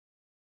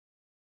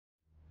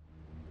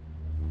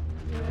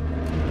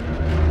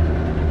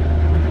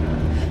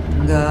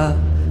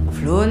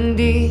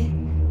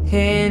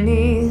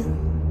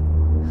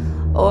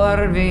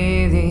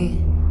Orvidi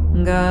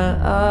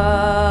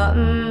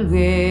galan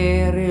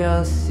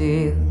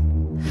virjasil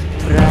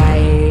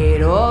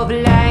Traer of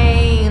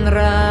lein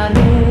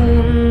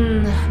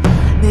ranun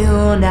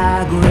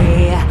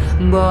Munagre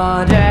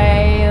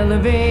Bodel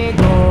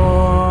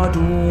Vigoduni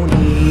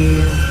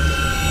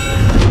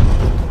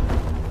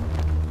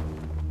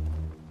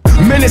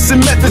Menace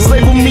and methods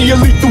label me a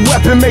lethal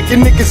weapon,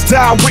 making niggas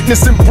die,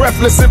 witnessing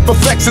breathless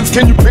imperfections.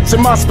 Can you picture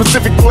my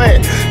specific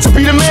plan? To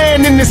be the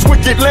man in this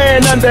wicked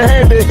land,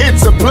 underhanded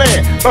hits a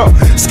plan.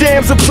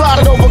 Scams are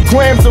plotted over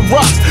grams of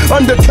rocks.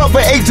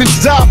 Undercover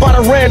agents die by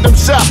the random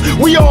shots.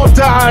 We all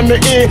die in the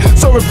end,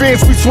 so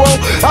revenge we swole.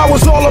 I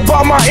was all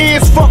about my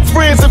ends, fuck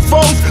friends and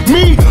foes.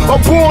 Me, a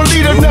born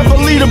leader,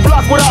 never lead a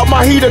block without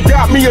my heater.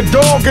 Got me a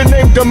dog and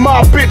named him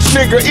my bitch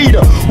nigga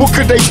eater. What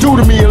could they do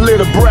to me, a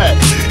little brat?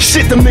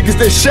 Shit, them niggas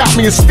that shot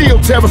me is still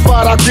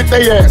terrified I'll get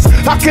they ass.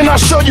 How can I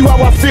show you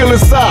how I feel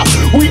inside?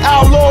 We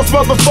outlaws,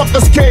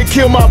 motherfuckers can't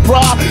kill my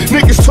pride.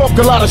 Niggas talk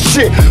a lot of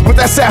shit, but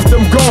that's after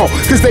I'm gone,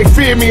 cause they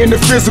fear me in the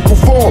physical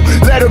form.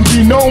 Let them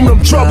be known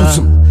I'm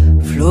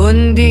troublesome.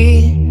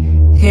 Flundi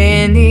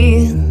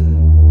heni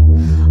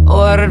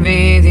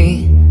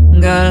Orvidi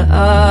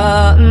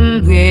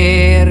galan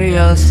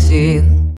virjasil